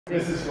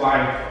This is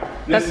flying.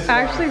 That's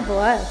actually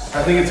blessed.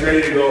 I think it's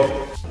ready to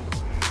go.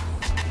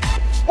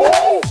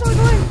 Oh!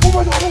 Oh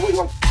my god, oh my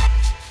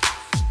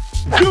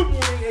god. Good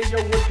morning, hey yo,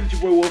 what's good,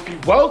 your boy Wolfie?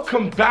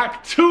 Welcome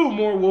back to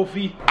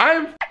MoreWolfie.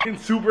 I'm f***ing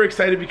super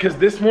excited because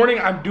this morning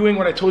I'm doing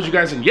what I told you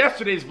guys in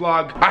yesterday's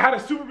vlog. I had a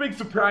super big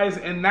surprise,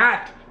 and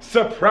that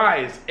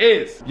surprise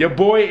is your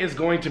boy is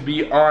going to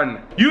be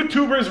on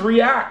YouTubers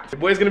React.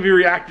 Your boy's gonna be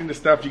reacting to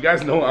stuff. You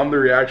guys know I'm the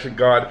reaction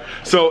god.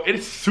 So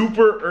it's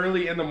super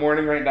early in the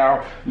morning right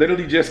now.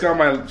 Literally just got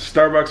my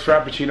Starbucks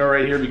Frappuccino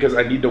right here because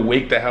I need to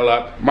wake the hell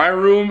up. My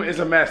room is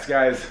a mess,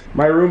 guys.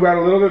 My room got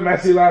a little bit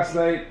messy last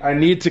night. I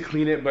need to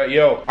clean it, but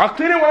yo, I'll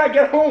clean it when I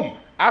get home.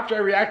 After I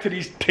react to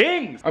these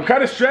things. I'm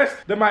kind of stressed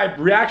that my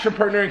reaction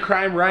partner in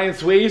crime, Ryan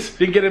Sways,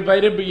 didn't get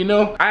invited, but you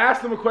know, I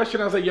asked them a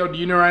question. I was like, yo, do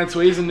you know Ryan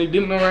Sways? And they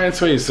didn't know Ryan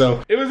Sways,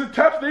 so it was a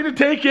tough thing to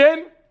take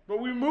in. But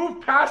we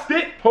moved past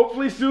it.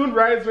 Hopefully soon,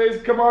 Ryan Sways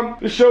come on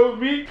the show with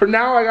me. For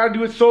now, I gotta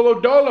do it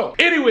solo dolo.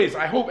 Anyways,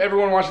 I hope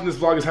everyone watching this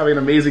vlog is having an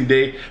amazing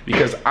day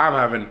because I'm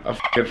having a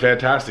fucking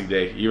fantastic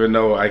day, even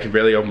though I can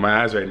barely open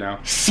my eyes right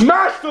now.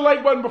 Smash the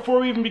like button before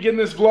we even begin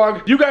this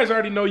vlog. You guys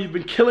already know you've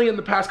been killing it in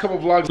the past couple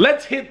vlogs.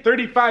 Let's hit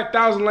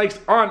 35,000 likes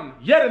on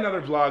yet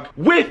another vlog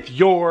with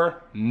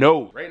your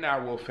note. Right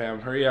now, Wolf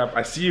fam, hurry up.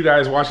 I see you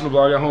guys watching the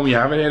vlog at home. You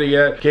haven't hit it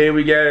yet. Okay,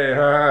 we get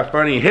it.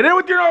 Funny. Hit it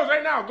with your nose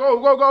right now. Go,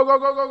 go, go, go,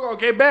 go, go, go.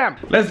 Okay, bam.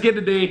 Let's get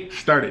the day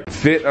started.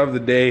 Fit of the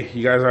day.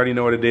 You guys already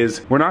know what it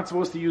is. We're not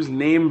supposed to use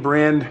name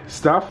brand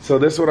stuff, so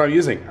this is what I'm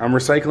using. I'm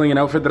recycling an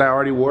outfit that I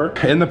already wore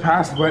in the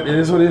past, but it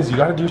is what it is. You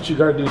gotta do what you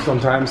gotta do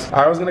sometimes.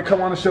 I was gonna come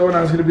on the show and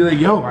I was gonna be like,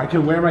 yo, I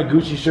can wear my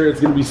Gucci shirt.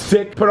 It's gonna be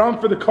sick. Put on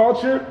for the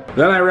culture.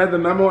 Then I read the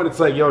memo and it's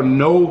like, yo,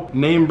 no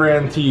name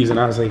brand tees. And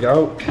I was like,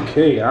 oh,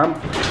 okay, I'm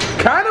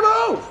kind of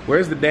off.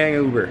 Where's the dang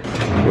Uber?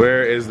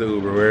 Where is the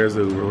Uber? Where is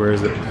the Uber? Where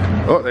is it?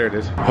 Oh, there it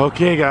is.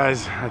 Okay,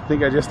 guys, I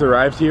think I just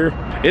arrived here.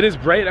 It is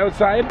bright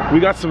outside. We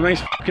got some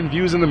nice fucking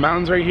views in the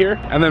mountains right here.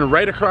 And then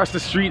right across the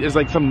street is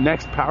like some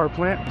next power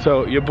plant.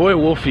 So your boy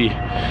Wolfie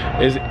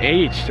is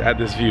aged at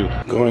this view.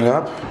 Going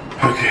up.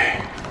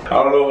 Okay. I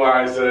don't know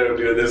why I said I would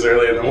do it this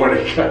early in the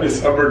morning,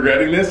 guys. I'm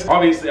regretting this.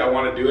 Obviously, I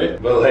want to do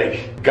it, but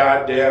like,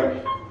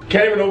 goddamn.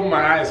 Can't even open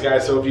my eyes,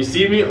 guys. So if you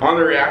see me on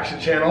the reaction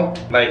channel,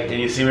 like, and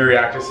you see me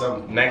react to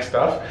some next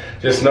stuff,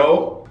 just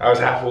know I was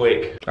half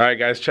awake. All right,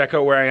 guys, check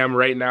out where I am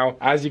right now.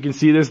 As you can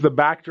see, this is the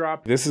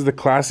backdrop. This is the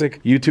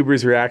classic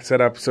YouTubers React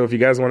setup. So if you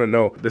guys want to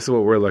know, this is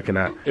what we're looking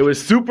at. It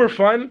was super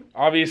fun.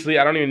 Obviously,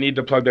 I don't even need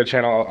to plug their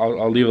channel.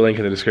 I'll leave a link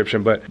in the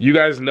description, but you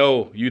guys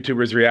know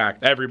YouTubers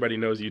React. Everybody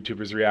knows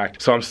YouTubers React.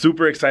 So I'm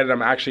super excited.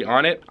 I'm actually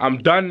on it.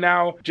 I'm done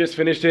now. Just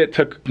finished it.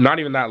 Took not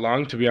even that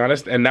long, to be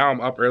honest. And now I'm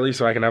up early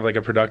so I can have like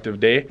a productive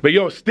day. But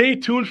yo, stay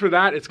tuned for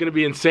that. It's gonna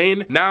be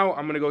insane. Now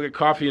I'm gonna go get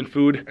coffee and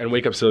food and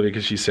wake up Sylvia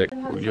because she's sick.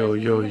 Yo,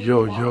 yo,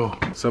 yo, yo.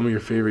 Some of your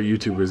favorite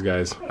YouTubers,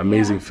 guys.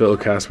 Amazing Phil,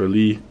 Casper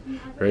Lee,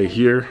 right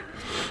here.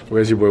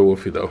 Where's your boy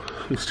Wolfie though?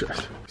 Who's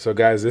stressed? So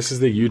guys, this is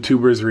the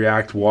YouTubers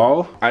React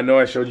wall. I know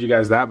I showed you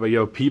guys that, but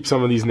yo, peep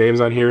some of these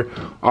names on here.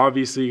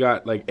 Obviously you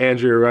got like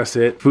Andrea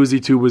Russet,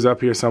 FuzzyTube was up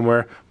here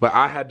somewhere, but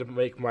I had to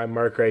make my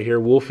mark right here.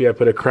 Wolfie, I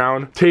put a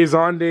crown.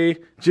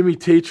 Tayzonde, Jimmy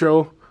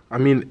Tatro. I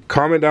mean,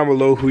 comment down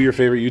below who your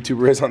favorite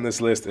YouTuber is on this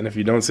list, and if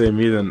you don't say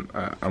me, then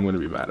I'm gonna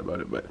be mad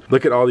about it. But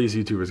look at all these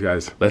YouTubers,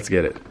 guys. Let's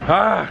get it.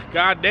 Ah,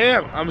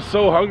 goddamn, I'm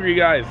so hungry,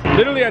 guys.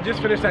 Literally, I just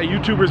finished that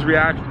YouTubers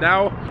React.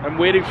 Now, I'm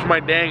waiting for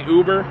my dang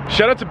Uber.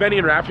 Shout out to Benny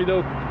and Rafi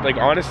though. Like,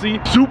 honestly,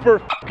 super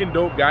fucking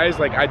dope guys.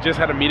 Like, I just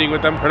had a meeting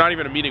with them, or not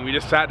even a meeting. We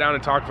just sat down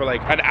and talked for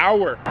like an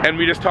hour, and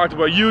we just talked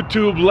about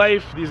YouTube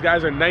life. These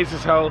guys are nice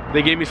as hell.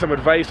 They gave me some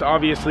advice,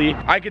 obviously.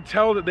 I could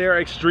tell that they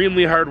are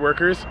extremely hard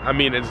workers. I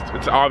mean,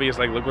 it's obvious,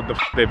 like, look what the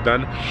they've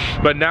done.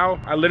 But now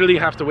I literally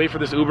have to wait for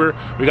this Uber.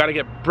 We gotta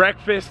get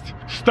breakfast,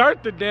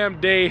 start the damn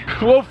day.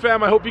 Wolf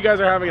fam, I hope you guys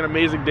are having an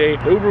amazing day.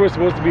 The Uber was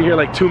supposed to be here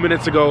like 2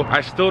 minutes ago.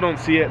 I still don't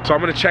see it, so I'm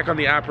gonna check on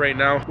the app right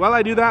now. While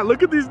I do that,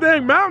 look at these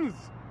dang mountains.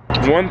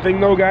 One thing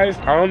though, guys,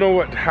 I don't know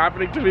what's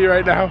happening to me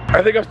right now.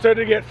 I think I'm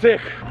starting to get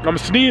sick. I'm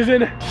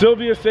sneezing.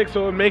 Sylvia's sick,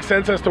 so it makes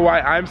sense as to why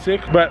I'm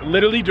sick. But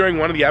literally during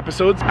one of the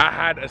episodes, I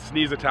had a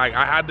sneeze attack.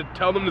 I had to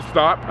tell them to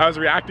stop. I was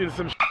reacting to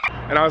some shit,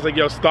 and I was like,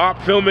 yo,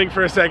 stop filming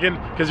for a second,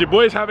 because your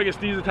boy's having a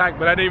sneeze attack,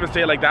 but I didn't even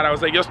say it like that. I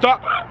was like, yo,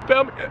 stop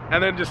filming,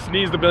 and then just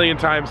sneezed a billion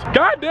times.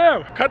 God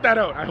damn, cut that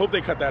out. I hope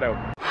they cut that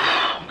out.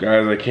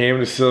 Guys, I came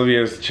to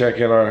Sylvia's to check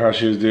in on how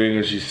she was doing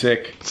and she's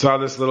sick. Saw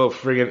this little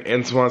friggin'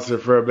 ince monster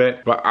for a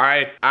bit, but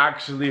I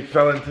actually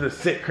fell into the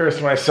sick curse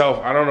myself.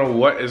 I don't know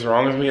what is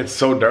wrong with me. It's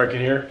so dark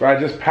in here. But I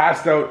just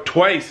passed out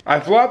twice.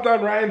 I flopped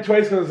on Ryan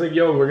twice because I was like,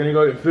 yo, we're gonna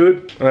go get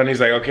food. And then he's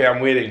like, okay, I'm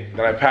waiting.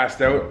 Then I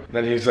passed out.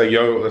 Then he's like,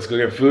 yo, let's go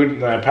get food.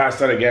 And then I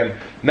passed out again.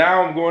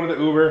 Now I'm going to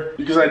the Uber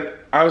because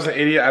I was an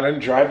idiot. I didn't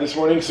drive this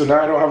morning, so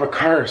now I don't have a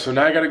car. So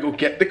now I gotta go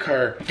get the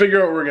car,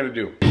 figure out what we're gonna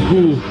do.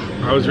 Whew.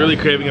 I was really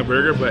craving a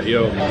burger, but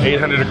yo,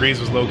 800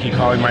 Degrees was low-key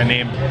calling my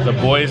name. The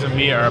boys and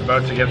me are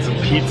about to get some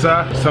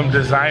pizza, some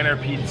designer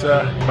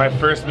pizza. My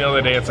first meal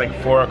of the day, it's like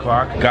 4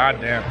 o'clock. God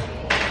damn.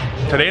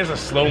 Today is a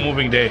slow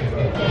moving day.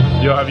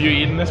 Yo, have you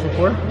eaten this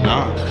before?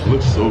 Nah, it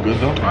looks so good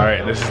though. All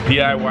right, this is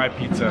DIY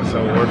pizza,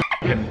 so we're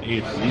f***ing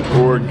eating.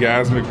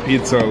 Orgasmic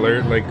pizza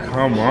alert, like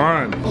come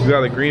on. We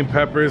got the green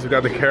peppers, we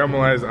got the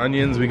caramelized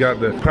onions, we got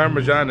the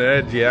Parmesan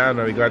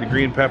Reggiano, we got the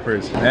green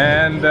peppers.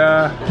 And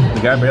the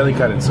guy barely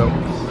cut it, so.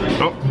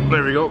 Oh,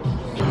 there we go.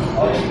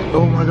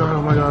 Oh my God,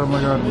 oh my God, oh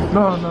my God.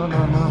 No, no,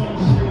 no, no.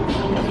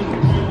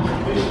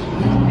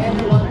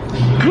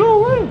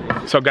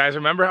 So guys,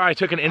 remember how I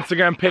took an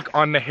Instagram pic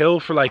on the hill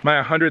for like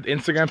my 100th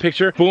Instagram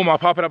picture? Boom, I'll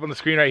pop it up on the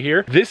screen right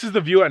here. This is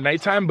the view at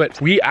nighttime, but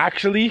we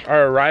actually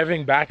are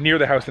arriving back near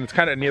the house, and it's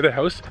kind of near the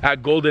house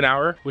at golden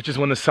hour, which is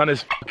when the sun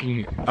is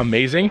fucking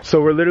amazing.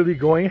 So we're literally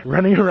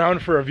running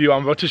around for a view.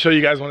 I'm about to show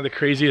you guys one of the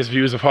craziest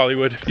views of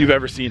Hollywood you've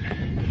ever seen.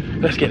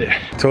 Let's get it.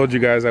 Told you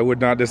guys I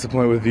would not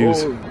disappoint with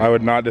views. I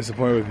would not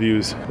disappoint with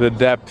views. The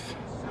depth,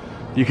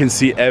 you can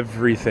see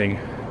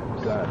everything.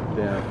 God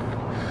damn.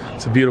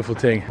 It's a beautiful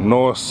thing.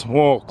 No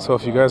smoke. So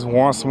if you guys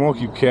want smoke,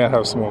 you can't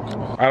have smoke.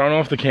 I don't know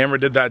if the camera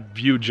did that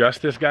view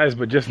justice, guys,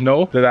 but just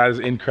know that that is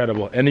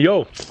incredible. And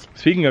yo,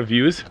 speaking of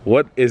views,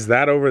 what is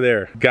that over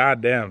there?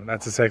 God damn,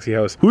 that's a sexy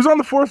house. Who's on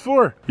the 4th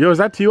floor? Yo, is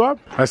that T-Wop?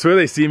 I swear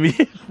they see me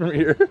from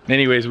here.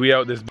 Anyways, we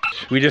out this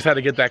bitch. We just had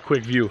to get that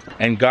quick view.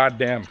 And god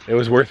damn, it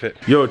was worth it.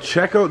 Yo,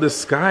 check out the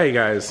sky,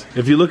 guys.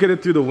 If you look at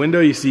it through the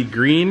window, you see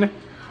green.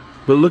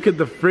 But look at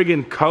the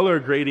friggin' color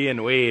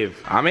gradient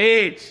wave. I'm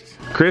aged.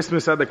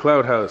 Christmas at the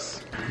Clout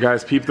house.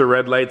 Guys, peep the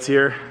red lights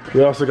here.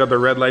 We also got the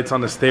red lights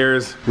on the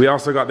stairs. We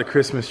also got the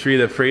Christmas tree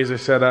that Fraser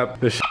set up.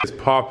 This shit is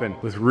popping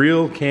with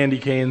real candy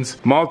canes,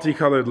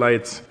 multicolored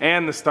lights,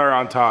 and the star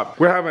on top.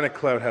 We're having a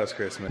Clout house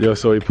Christmas. Yo,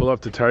 so we pull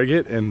up to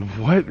Target and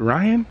what,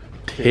 Ryan?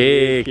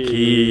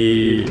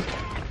 Hickey.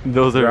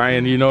 Those are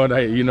Ryan, you know what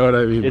I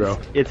mean, bro.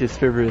 It's his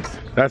favorite.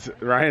 That's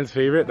Ryan's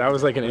favorite. That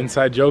was like an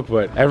inside joke,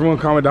 but everyone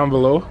comment down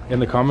below in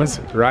the comments.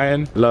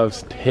 Ryan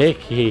loves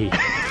Hickey.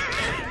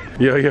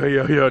 Yo, yo,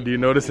 yo, yo, do you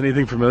notice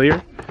anything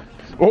familiar?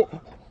 Oh!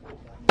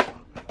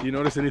 Do you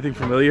notice anything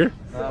familiar?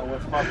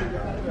 What's popping?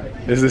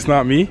 Is this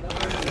not me?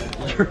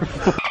 You're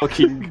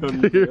fucking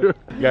gummy.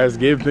 Guys,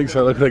 Gabe thinks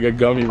I look like a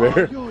gummy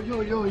bear. Yo.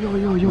 Where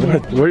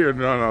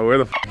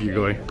the f are you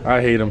going?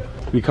 I hate him.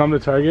 We come to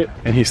Target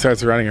and he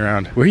starts running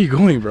around. Where are you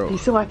going, bro?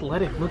 He's so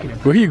athletic, look at him.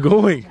 Where are you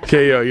going?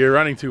 Okay, yo, you're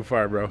running too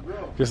far, bro.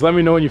 Just let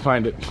me know when you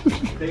find it.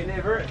 They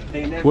never.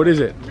 What is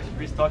it?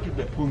 Restocking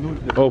the pool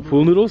noodles. Oh,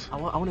 pool noodles? I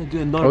want to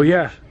do another. Oh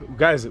yeah,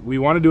 guys, we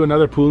want to do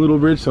another pool noodle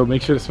bridge, so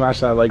make sure to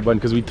smash that like button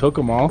because we took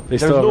them all. They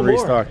still haven't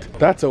restocked.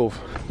 That's over.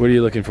 What are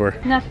you looking for?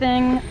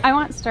 Nothing. I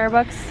want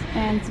Starbucks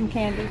and some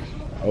candy.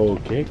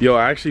 Okay. Yo,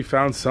 I actually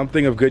found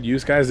something of good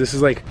use, guys. This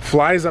is like,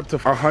 flies up to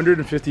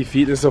 150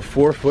 feet. This is a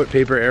 4-foot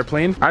paper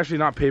airplane. Actually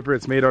not paper,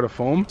 it's made out of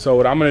foam. So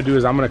what I'm gonna do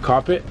is I'm gonna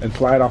cop it and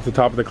fly it off the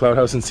top of the Clout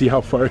house and see how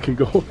far it can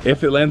go.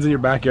 If it lands in your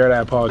backyard, I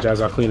apologize,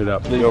 I'll clean it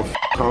up. Yo,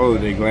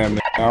 holiday glam.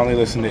 I only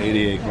listen to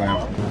 88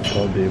 glam.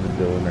 Call David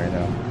Dillon right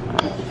now.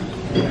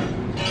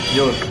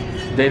 Yo,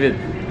 David.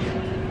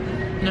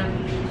 No.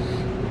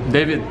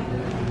 David.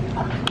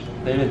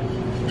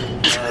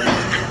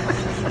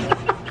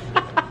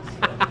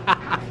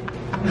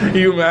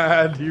 You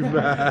mad.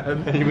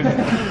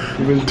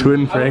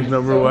 Twin prank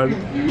number 1.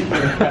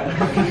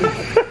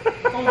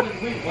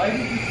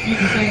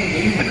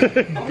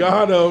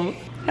 Got him.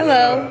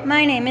 Hello,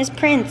 my name is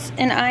Prince,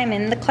 and I'm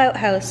in the Clout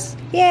house.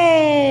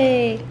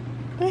 Yay!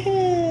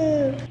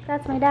 Woohoo!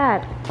 That's my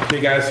dad.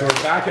 Okay guys, so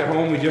we're back at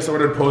home. We just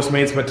ordered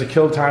Postmates, but to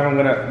kill time, I'm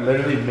gonna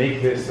literally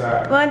make this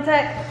One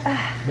sec.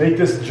 make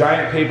this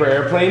giant paper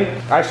airplane.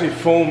 Actually,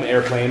 foam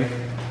airplane.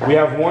 We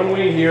have one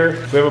wing here.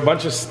 We have a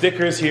bunch of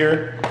stickers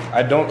here.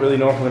 I don't really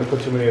know if I'm gonna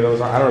put too many of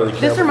those on. I don't really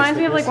care. This reminds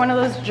me of like one of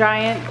those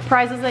giant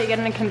prizes that you get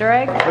in a Kinder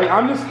Egg. Like,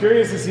 I'm just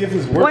curious to see if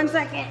this works. 1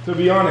 second. To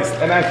be honest,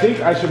 and I think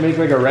I should make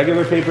like a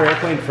regular paper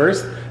airplane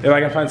first. If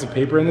I can find some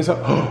paper in this.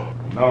 Oh,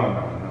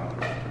 no.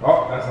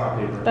 Oh, that's not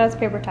paper. That's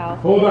paper towel.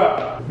 Hold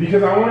up,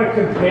 because I want to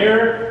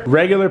compare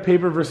regular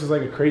paper versus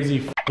like a crazy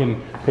fucking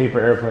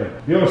paper airplane.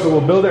 Yo, so we'll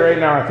build it right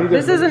now. I think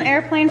This is an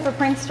airplane for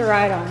Prince to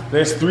ride on.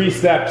 there's 3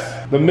 steps.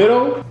 The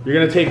middle, you're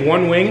gonna take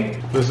one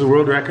wing. This is a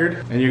world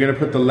record, and you're gonna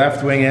put the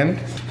left wing in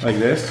like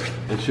this.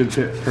 It should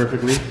fit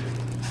perfectly,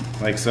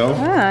 like so.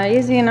 Ah,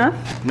 easy enough.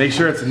 Make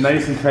sure it's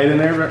nice and tight in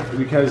there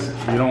because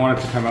you don't want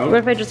it to come out. What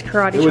if I just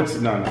karate It chop?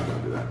 would, no,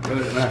 don't do that. I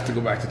have to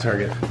go back to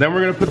Target. Then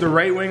we're gonna put the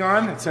right wing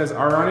on. It says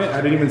R on it.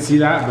 I didn't even see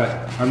that, but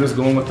I'm just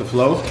going with the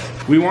flow.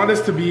 We want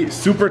this to be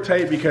super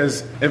tight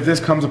because if this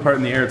comes apart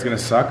in the air, it's gonna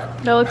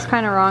suck. That looks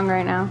kind of wrong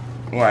right now.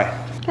 Why?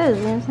 Because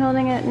I'm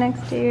holding it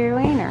next to your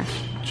wiener.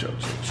 Chill.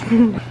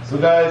 So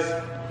guys,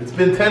 it's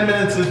been 10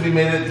 minutes since we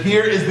made it.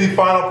 Here is the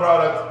final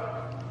product.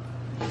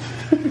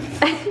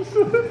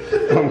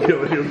 I'm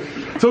killing you.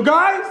 So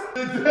guys,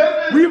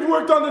 we've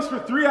worked on this for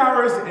 3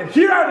 hours, and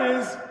here it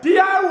is,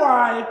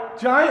 DIY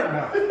giant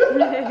nut.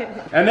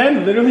 And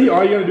then literally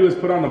all you gotta do is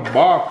put on the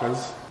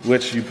box,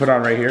 which you put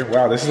on right here.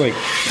 Wow, this is like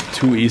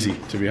too easy,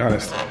 to be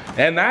honest.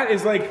 And that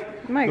is like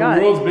Oh my The god.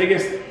 world's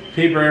biggest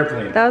paper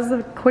airplane. That was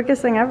the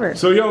quickest thing ever.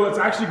 So yo, let's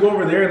actually go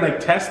over there and like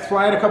test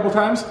fly it a couple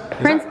times.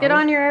 Prince, get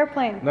on your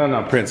airplane.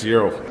 No, Prince,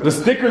 you're over. The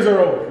stickers are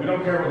over. We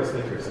don't care about the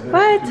stickers.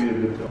 What?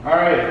 All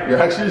right.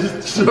 You're actually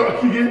just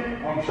chucking it.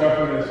 I'm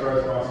shuffling it as far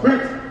as possible.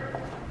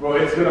 Bro,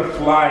 it's gonna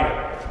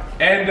fly.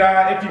 And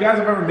if you guys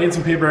have ever made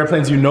some paper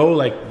airplanes, you know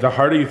like the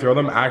harder you throw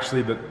them,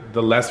 actually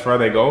the less far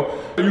they go.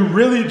 You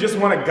really just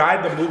want to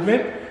guide the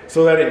movement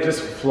so that it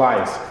just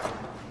flies.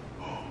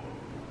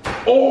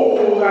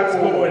 Oh, that's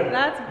going.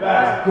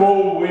 That's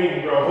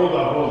going, bro.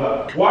 Hold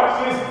up.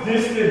 Watch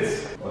this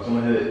distance. Watch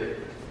him hit it.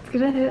 It's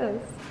gonna hit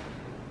us.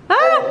 Ah!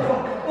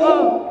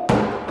 Oh.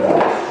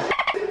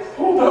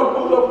 Hold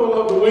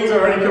up. The wings are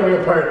already coming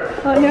apart.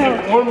 Oh no.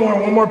 Okay,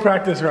 one more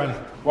practice run.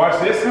 Watch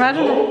this.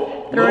 Imagine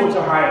low throwing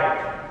to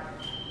high.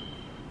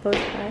 Those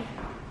high.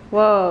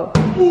 Whoa.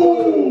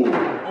 Ooh.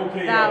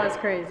 Okay. That was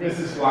crazy. This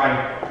is flying.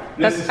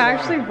 That's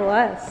actually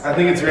blessed. I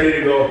think it's ready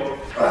to go.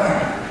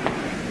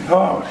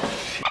 Oh,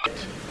 shit.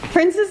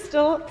 Prince is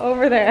still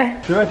over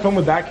there. Should I film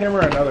with that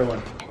camera or another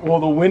one? Well,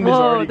 the wind is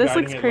already this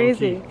guiding looks it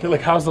crazy. low-key. Okay,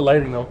 like, how's the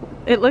lighting though?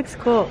 It looks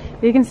cool.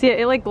 You can see it.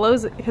 It like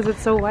glows because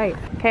it's so white.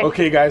 Okay.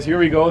 Okay, guys, here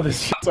we go.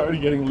 This shit's already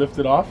getting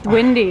lifted off.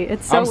 Windy.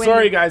 It's so I'm windy.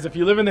 sorry, guys. If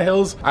you live in the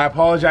hills, I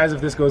apologize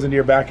if this goes into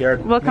your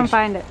backyard. We'll come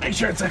find it. Make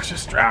sure it's extra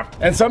strapped.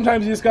 And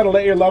sometimes you just gotta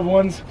let your loved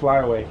ones fly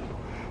away.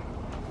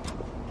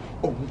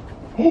 Oh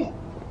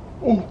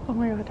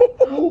my god.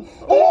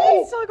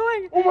 It's still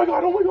going. Oh my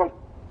god,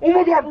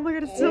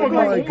 It's still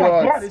going.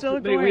 God. It's still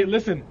Wait, going.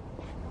 listen.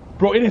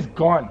 Bro, it is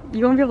gone.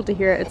 You won't be able to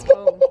hear it. It's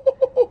foam.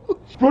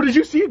 Bro, did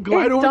you see it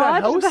glide over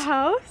that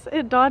house?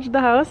 It dodged the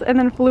house and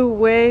then flew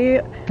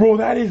way Bro,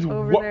 that is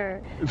over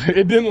there.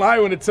 It didn't lie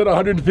when it said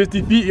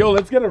 150 feet. Yo,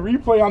 let's get a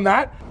replay on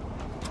that.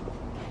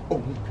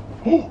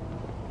 Oh.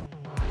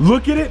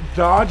 Look at it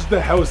dodge the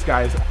house,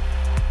 guys.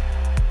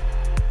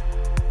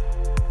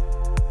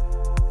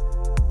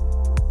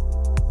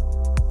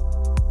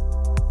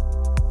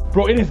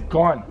 Bro, it is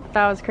gone.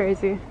 That was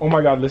crazy. Oh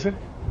my god, listen.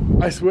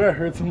 I swear I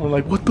heard someone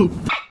like, what the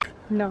fuck?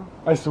 No.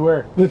 I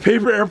swear. The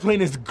paper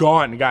airplane is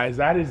gone, guys.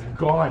 That is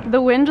gone.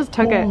 The wind just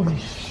took Holy it.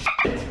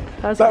 shit.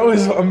 That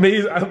was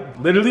amazing.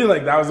 Literally,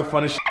 like, that was the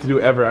funnest shit to do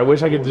ever. I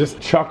wish I could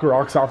just chuck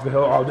rocks off the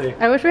hill all day.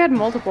 I wish we had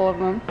multiple of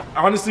them.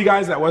 Honestly,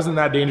 guys, that wasn't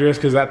that dangerous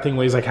because that thing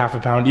weighs like half a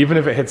pound. Even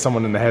if it hits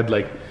someone in the head,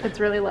 like, It's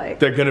really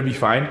light. they're gonna be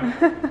fine.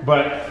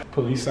 But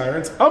police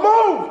sirens, a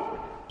move!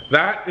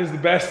 That is the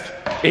best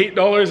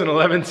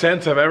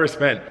 $8.11 I've ever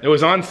spent. It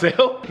was on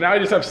sale. Now I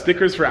just have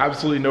stickers for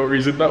absolutely no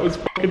reason. That was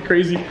fucking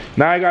crazy.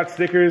 Now I got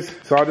stickers,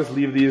 so I'll just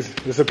leave these.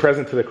 This is a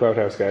present to the Clout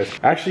House, guys.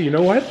 Actually, you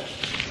know what?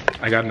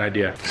 I got an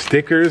idea.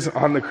 Stickers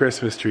on the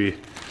Christmas tree.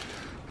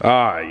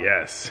 Ah,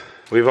 yes.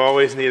 We've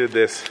always needed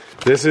this.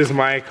 This is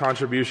my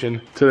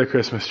contribution to the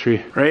Christmas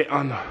tree. Right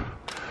on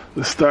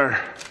the star.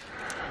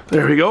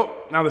 There we go.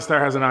 Now the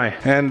star has an eye.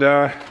 And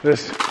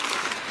this.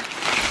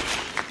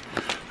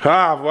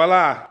 Ah,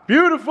 voila.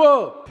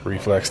 Beautiful.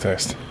 Reflex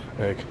test.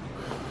 Egg.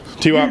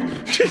 Two up.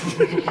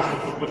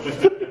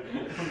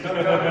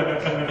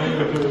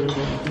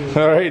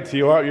 All right,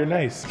 T-Wop, you're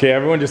nice. Okay,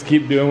 everyone just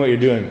keep doing what you're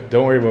doing.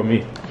 Don't worry about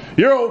me.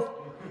 You're off.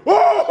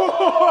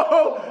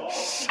 Oh,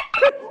 shit.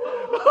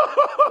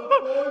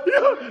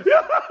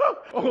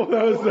 Oh,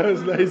 that was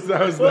nice.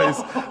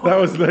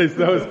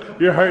 That was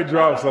your heart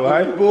drops,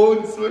 alive.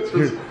 Bowling switch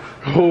was.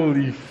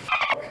 Holy f.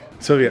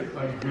 Sylvia.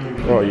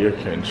 Oh, you're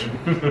cringe.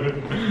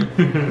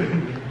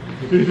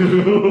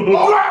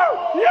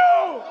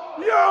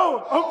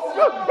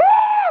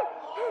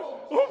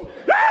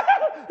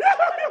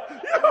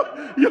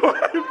 Yo,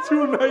 I'm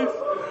too nice.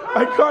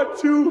 I caught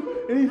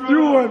two and he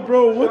threw one,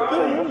 bro. What the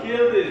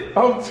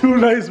hell? I'm too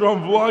nice, bro.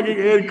 I'm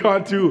vlogging and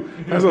caught two.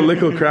 That's a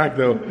lickle crack,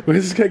 though.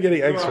 Where's this guy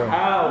getting eggs from?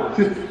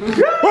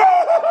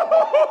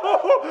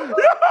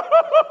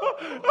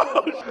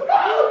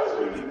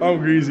 I'm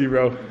greasy,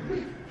 bro.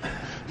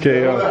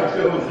 Okay,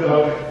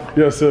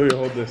 yo, Sylvia,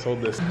 hold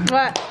this.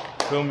 What?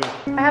 Film me.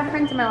 I have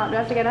Prince in my lap. Do I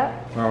have to get up?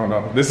 I don't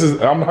know.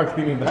 I'm not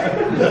cleaning that.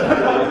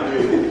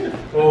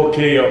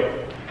 Okay, yo.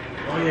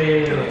 Oh,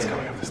 yeah. Let's go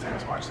up the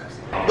stairs. Watch this.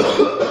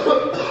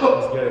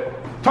 Let's get it.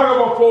 Talk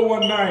about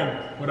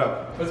 419. What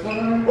up? What's going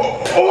on?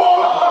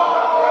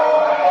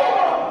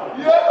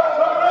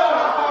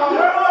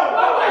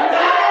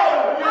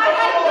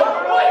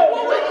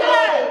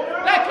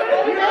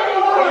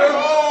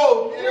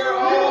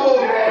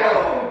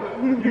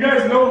 You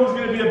guys know who's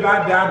gonna be a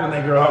bad dad when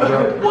they grow up,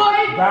 bro.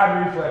 What?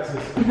 Bad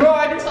reflexes. Bro,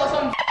 I just saw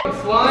something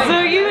flying. So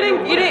you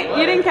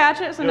didn't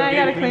catch it, so now you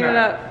gotta clean it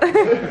up.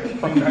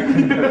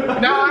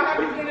 Now I have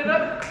to clean it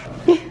up.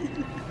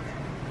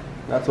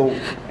 That's old.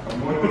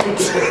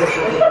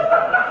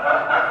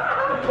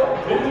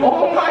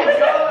 Oh my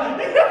god.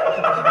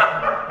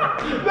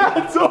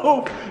 That's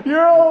old.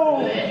 You're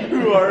old.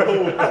 You are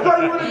old. I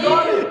thought you would have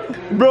got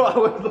it. Bro, I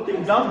was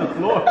looking down the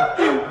floor.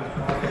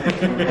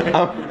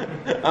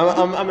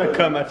 I'm gonna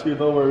come at you,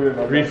 don't worry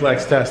about it.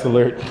 Reflex test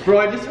alert. Bro,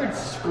 I just heard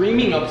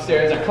screaming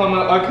upstairs. I come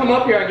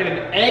up here, I get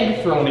an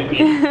egg thrown at me.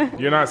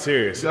 You're not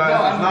serious. No,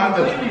 I'm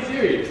completely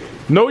serious.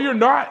 No, you're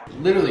not.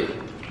 Literally.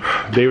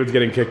 David's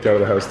getting kicked out of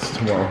the house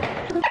tomorrow.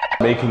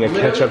 Making a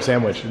ketchup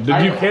sandwich.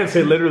 You can't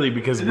say literally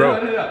because,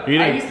 bro. No.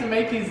 I used to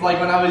make these like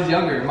when I was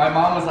younger. My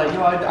mom was like,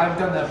 yo, I've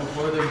done that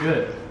before, they're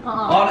good.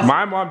 Honestly.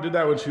 My mom did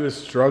that when she was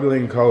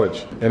struggling in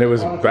college, and it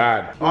was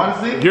bad.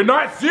 Honestly? You're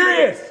not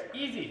serious!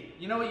 Easy.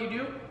 You know what you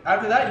do?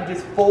 After that, you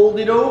just fold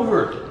it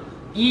over.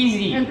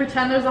 Easy. And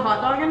pretend there's a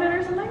hot dog in it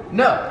or something?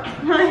 No.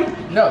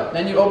 No.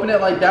 Then you open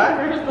it like that.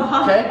 Where's the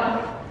hot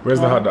dog? Where's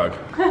the hot dog?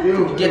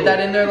 You get that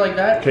in there like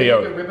that. Okay,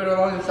 yo. You rip it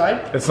along the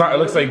side. It's not, it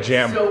looks like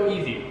jam. So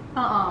easy.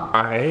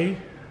 I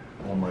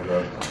Oh my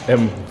god.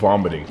 am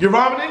vomiting. You're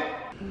vomiting?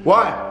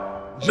 Why?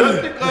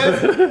 Just because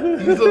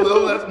he's a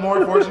little less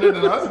more fortunate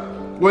than us?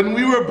 When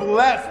we were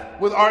blessed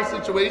with our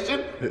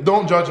situation,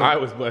 don't judge him. I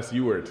was blessed,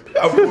 you weren't.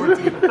 Of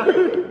 14.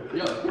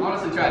 Yo,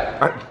 honestly, try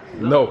it.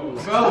 No.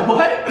 Bro,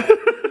 what?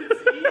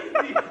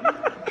 It's easy.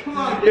 Come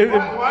on.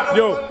 Why don't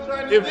you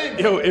try new things?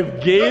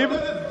 If Gabe,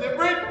 Just 'cause it's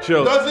different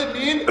chill. doesn't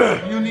mean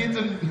you need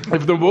to.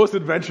 if the most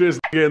adventurous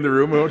in the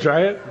room won't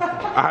try it,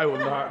 I will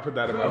not put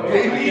that in my mouth.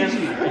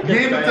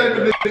 Gabe the type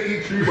of nigga to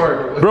eat tree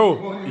bark.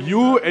 Bro,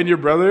 you and your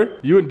brother,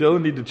 you and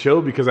Dylan need to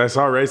chill because I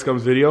saw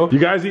RiceGum's video. You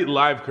guys eat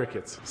live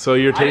crickets, so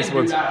your taste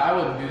buds. I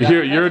wouldn't do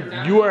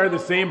that. You are the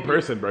same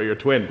person, bro. You're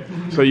twin,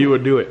 so you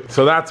would do it.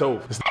 So that's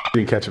over. It's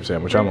the ketchup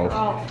sandwich. I'm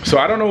over. So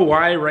I don't know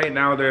why right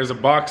now there's a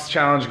box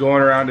challenge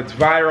going around. It's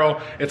viral.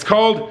 It's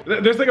called.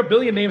 There's like a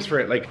billion names for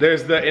it. Like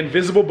there's the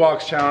invisible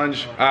box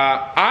challenge.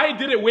 I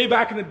did it way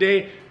back in the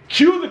day.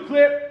 Cue the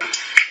clip.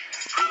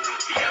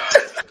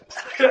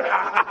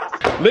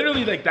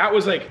 Literally, like that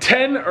was like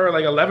 10 or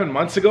like 11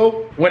 months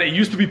ago when it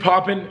used to be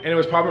popping, and it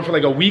was popping for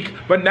like a week.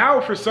 But now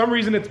for some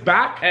reason it's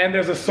back, and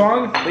there's a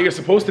song that you're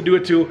supposed to do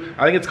it to.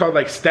 I think it's called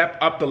like Step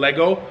Up the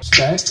Lego.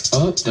 Stack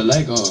up the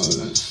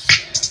Legos.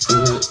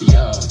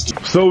 Yeah.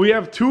 So we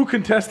have two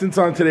contestants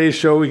on today's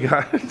show. We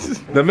got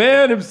the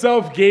man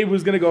himself, Gabe,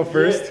 who's gonna go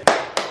first.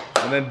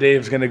 And then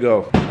Dave's gonna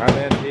go. My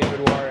man,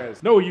 David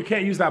Juarez. No, you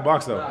can't use that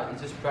box though. Nah,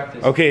 it's just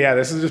practice. Okay, yeah,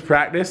 this is just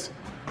practice.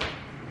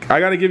 I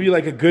gotta give you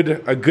like a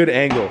good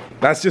angle.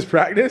 That's just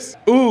practice.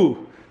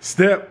 Ooh,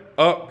 step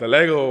up the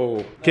Lego.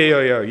 Okay,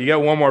 yo, you get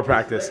one more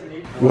practice.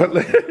 What?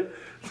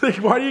 Like,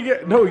 why do you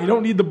get? No, you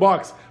don't need the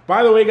box.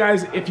 By the way,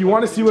 guys, if you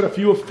want to see what a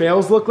few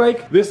fails look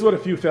like, this is what a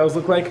few fails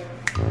look like.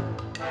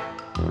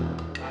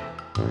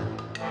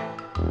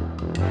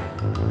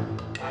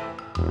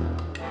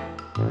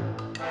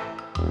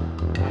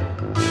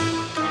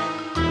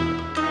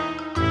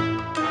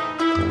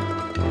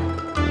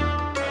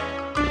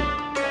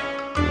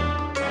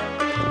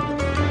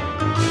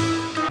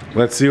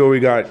 Let's see what we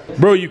got.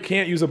 Bro, you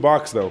can't use a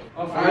box though.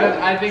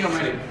 I think I'm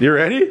ready. You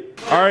ready?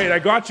 All right, I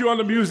got you on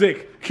the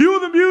music. Cue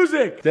the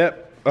music.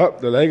 Step up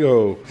the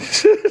Lego.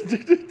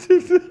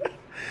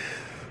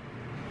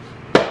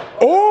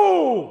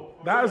 Oh,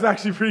 that was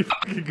actually pretty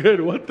fucking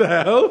good. What the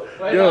hell?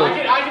 Wait, Yo.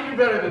 I can do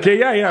better than Okay,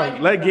 that. yeah.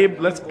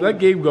 Let's let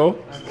Gabe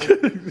go.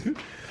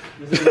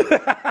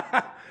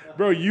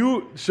 Bro,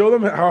 you show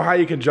them how high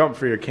you can jump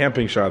for your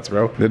camping shots,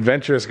 bro. The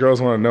adventurous girls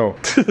want to know.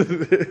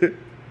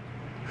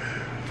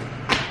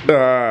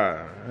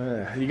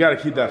 You gotta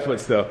keep that foot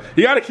still.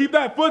 You gotta keep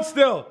that foot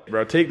still.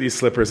 Bro, take these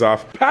slippers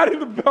off. Patting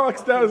the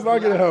box down is not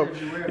gonna help.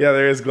 Yeah,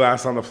 there is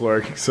glass on the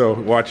floor, so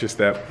watch your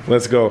step.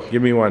 Let's go.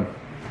 Give me one.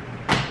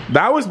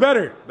 That was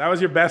better. That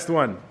was your best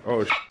one.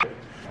 Oh, shit.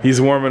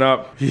 He's warming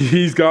up.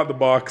 He's got the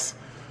box.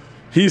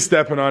 He's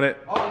stepping on it.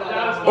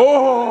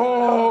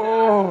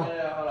 Oh,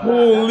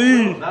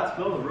 holy. That's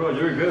cool, bro.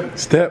 You're good.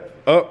 Step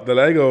up the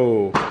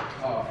Lego.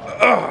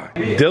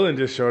 Dylan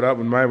just showed up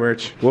with my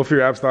merch.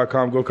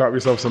 WolfieRaps.com. Go cop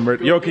yourself some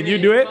merch. Yo, can you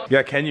do it?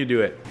 Yeah, can you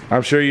do it?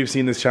 I'm sure you've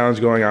seen this challenge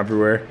going on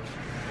everywhere.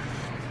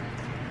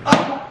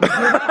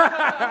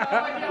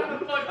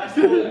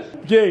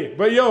 Okay,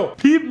 but yo,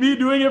 keep me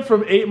doing it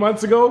from 8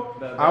 months ago.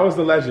 I was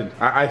the legend.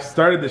 I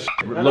started this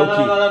shit low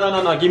key.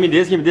 No. Give me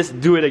this.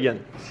 Do it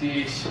again.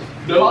 Sheesh.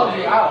 No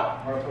way.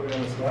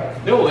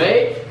 Out. No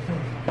way.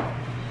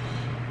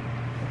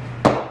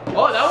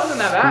 Oh, that wasn't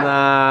that bad.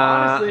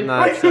 Honestly.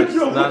 Nah,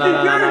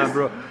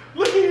 bro.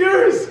 Look at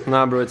yours.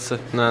 Nah, bro, it's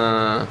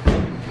no.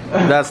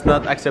 That's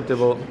not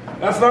acceptable.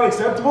 That's not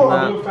acceptable. Nah.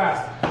 I'll move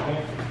fast.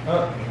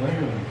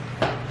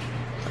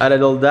 Add a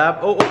little dab.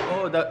 Oh,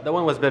 that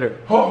one was better.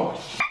 Oh,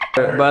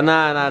 But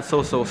nah,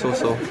 so.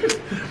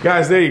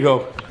 guys, there you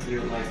go.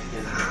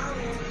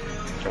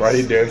 Why are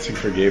you dancing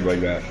for Gabe like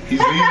that? He's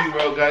leaving,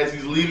 bro, guys.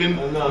 He's leaving.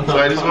 So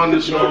I just wanted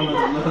to show him.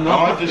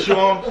 I want to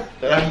show him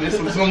that I miss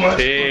him so much.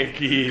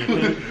 Takey.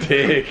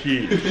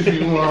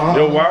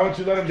 Yo, why don't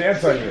you let him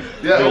dance on you?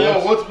 Yeah,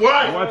 yo, what's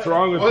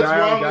wrong with What's guy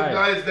wrong on guy? with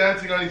guys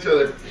dancing on each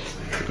other?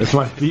 It's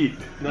my feet.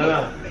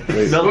 No.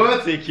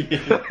 What?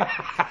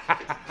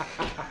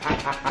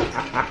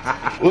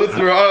 What's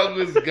wrong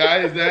with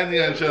guys dancing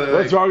on each other?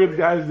 What's wrong with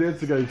guys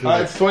dancing on each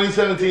other? It's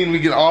 2017. We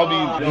can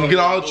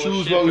all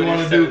choose what we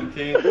want to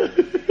do.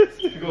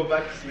 go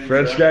back to sleep.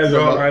 French guys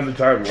are behind the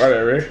time.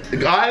 Whatever.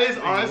 Guys,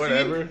 honestly,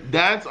 Whatever.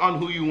 dance on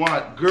who you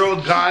want. Girl,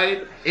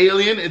 guy,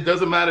 alien, it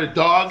doesn't matter.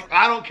 Dog,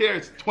 I don't care.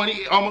 It's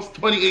almost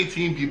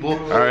 2018, people.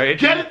 All right.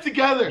 Get it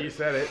together. You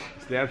said it.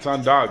 It's dance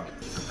on dog.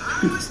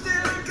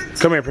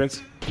 Come here,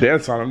 Prince.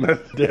 Dance on him.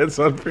 Dance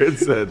on Prince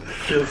said.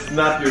 It's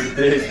not your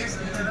dick.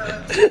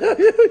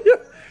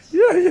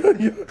 Yo.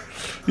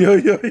 Yo,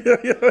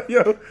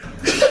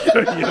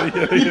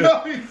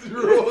 he's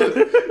rolling.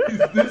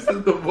 This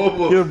is the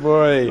bubble. Good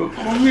boy. Yo,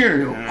 come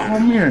here. Yo,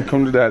 come here.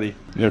 Come to daddy.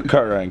 Yo,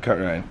 cut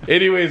Ryan.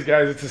 Anyways,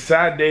 guys, it's a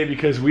sad day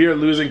because we are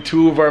losing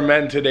 2 of our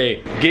men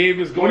today. Gabe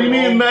is going What do you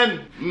mean,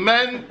 home.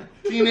 men?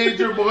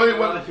 Teenager boy.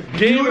 What?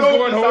 Gabe You is don't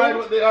going decide home.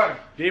 what they are.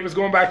 Gabe is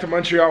going back to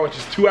Montreal, which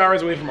is 2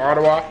 hours away from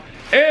Ottawa.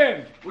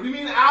 And What do you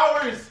mean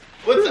hours?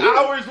 What's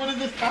hours? What is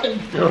this time?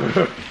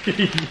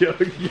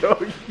 yo.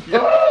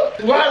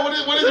 Why?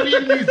 What does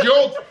it mean these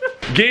jokes?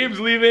 Gabe's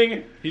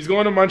leaving. He's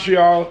going to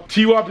Montreal.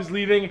 T-Wop is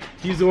leaving.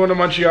 He's going to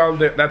Montreal.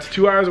 That's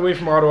 2 hours away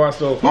from Ottawa,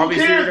 so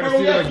obviously cares, we're bro? gonna see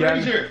We them got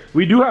again. Fraser.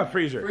 We do have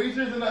Fraser.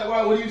 Fraser's in that.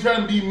 Why? What are you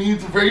trying to be mean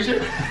to Fraser?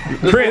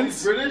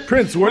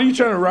 Prince, what are you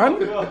trying to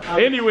run?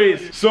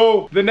 Anyways,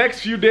 so the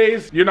next few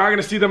days, you're not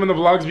gonna see them in the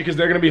vlogs because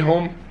they're gonna be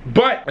home.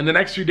 But in the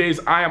next few days,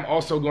 I am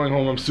also going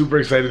home. I'm super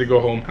excited to go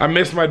home. I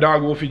miss my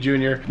dog, Wolfie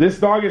Jr. This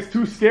dog is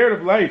too scared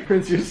of life.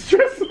 Prince, you're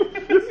stressing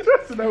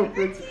out,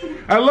 Prince.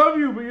 I love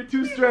you, but you're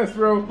too stressed,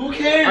 bro. Who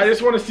cares? I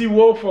just want to see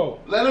Wolfo.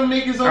 Let him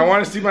make his own. I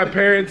want to see my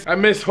parents. I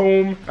miss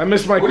home. I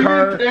miss my What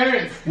car. do you mean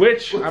parents?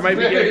 Which What's I might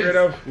be getting rid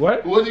of.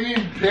 What? What do you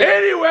mean parents?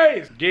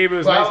 Anyways, Gabe, it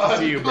was nice to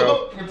see you,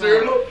 bro.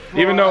 Paternal?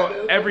 Even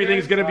though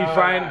everything's gonna be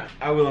fine.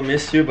 I will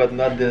miss you, but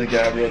not this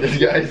guy, bro. This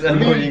guy is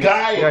annoying.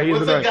 Guy. Yeah, he's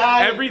What's a annoying.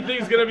 guy?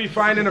 Everything's gonna be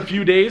fine in a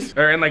few days,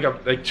 or in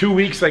like 2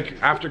 weeks, like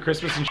after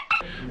Christmas and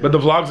shit. But the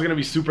vlog's gonna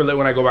be super lit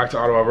when I go back to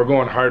Ottawa. We're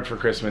going hard for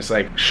Christmas,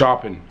 like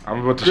shopping.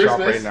 I'm about to shop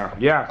Christmas? right now.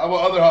 Yeah. How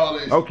about other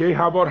holidays? Okay,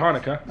 how about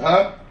Hanukkah?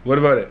 Huh? What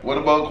about it? What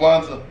about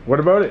Kwanzaa? What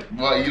about it?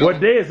 Well, you What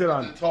don't- day is it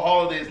on? It's a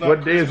holiday. It's not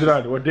What day is it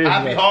Christmas. on? What day is it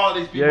Happy on?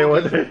 holidays, people. Yeah,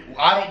 what because day?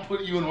 I don't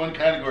put you in one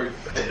category.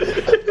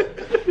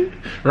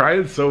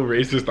 Ryan's so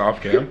racist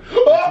off cam.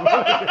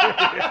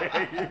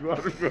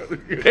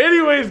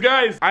 Anyways,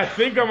 guys, I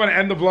think I'm gonna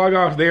end the vlog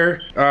off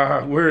there.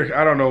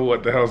 I don't know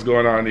what the hell's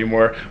going on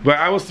anymore, but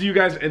I will see you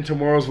guys in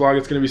tomorrow's vlog.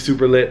 It's gonna be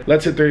super lit.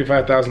 Let's hit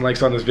 35,000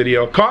 likes on this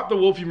video. Cop the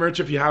Wolfie merch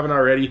if you haven't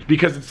already,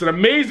 because it's an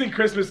amazing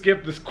Christmas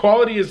gift. This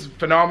quality is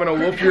phenomenal.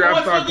 What's with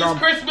WolfieWraps.com. this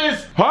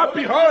Christmas?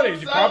 Happy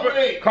holidays! You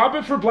Celebrate. cop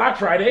it for Black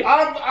Friday.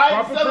 I'm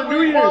Cop it for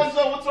celebrating New Year's.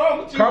 Kwanzaa. What's wrong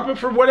with you? Cop it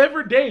for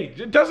whatever day.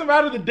 It doesn't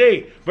matter the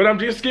day, but I'm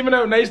just giving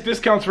out nice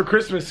discounts for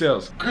Christmas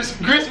sales.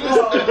 Christmas.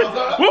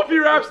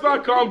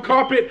 WolfieWraps.com,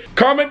 cop it.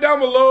 Comment down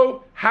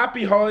below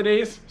happy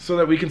holidays so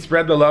that we can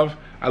spread the love.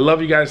 I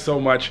love you guys so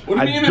much. What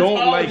do you I mean it's don't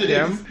like holidays?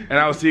 them. And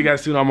I will see you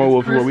guys soon on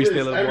MoreWolfie, where we stay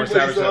a little more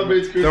Christmas. savage.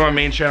 Everybody celebrates They're my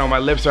main channel. My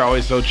lips are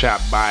always so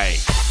chapped. Bye.